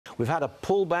We've had a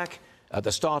pullback at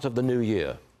the start of the new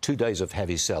year, 2 days of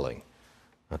heavy selling.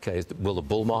 Okay, will the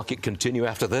bull market continue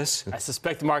after this? I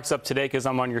suspect the market's up today because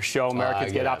I'm on your show.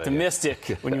 Americans get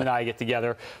optimistic when you and I get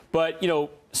together. But, you know,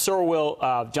 Sir Will,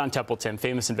 John Templeton,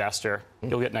 famous investor,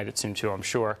 he'll get knighted soon too, I'm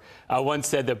sure, once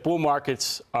said that bull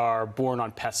markets are born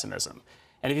on pessimism.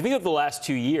 And if you think of the last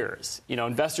 2 years, you know,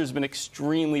 investors have been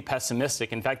extremely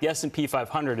pessimistic. In fact, the S&P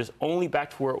 500 is only back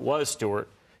to where it was, Stuart,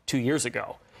 2 years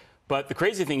ago. But the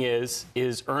crazy thing is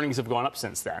earnings have gone up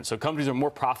since then. So companies are more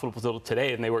profitable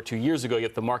today than they were 2 years ago,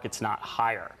 yet the market's not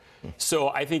higher. So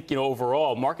I think, you know,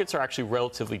 overall, markets are actually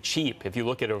relatively cheap if you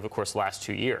look at it over the course of the last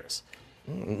 2 years.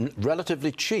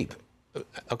 Relatively cheap.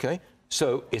 Okay.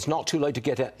 So it's not too late to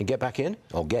get back in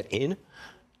or get in?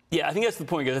 Yeah, I think that's the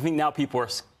point, because I think now people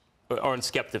are in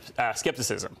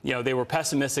skepticism. You know, they were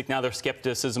pessimistic. Now they're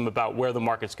skepticism about where the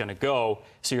market's going to go.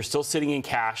 So you're still sitting in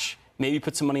cash. Maybe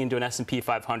put some money into an S&P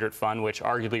 500 fund, which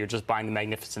arguably you're just buying the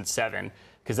Magnificent Seven,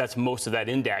 because that's most of that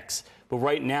index. But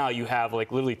right now you have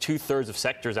like literally 2/3 of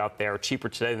sectors out there are cheaper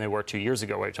today than they were 2 years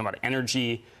ago. We're talking about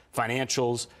energy,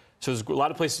 financials. So there's a lot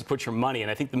of places to put your money.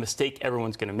 And I think the mistake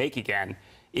everyone's going to make again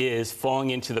is falling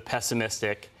into the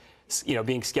pessimistic, you know,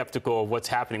 being skeptical of what's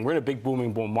happening. We're in a big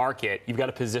booming bull market. You've got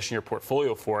to position your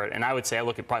portfolio for it. And I would say I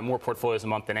look at probably more portfolios a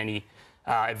month than any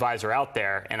advisor out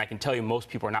there, and I can tell you most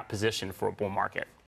people are not positioned for a bull market.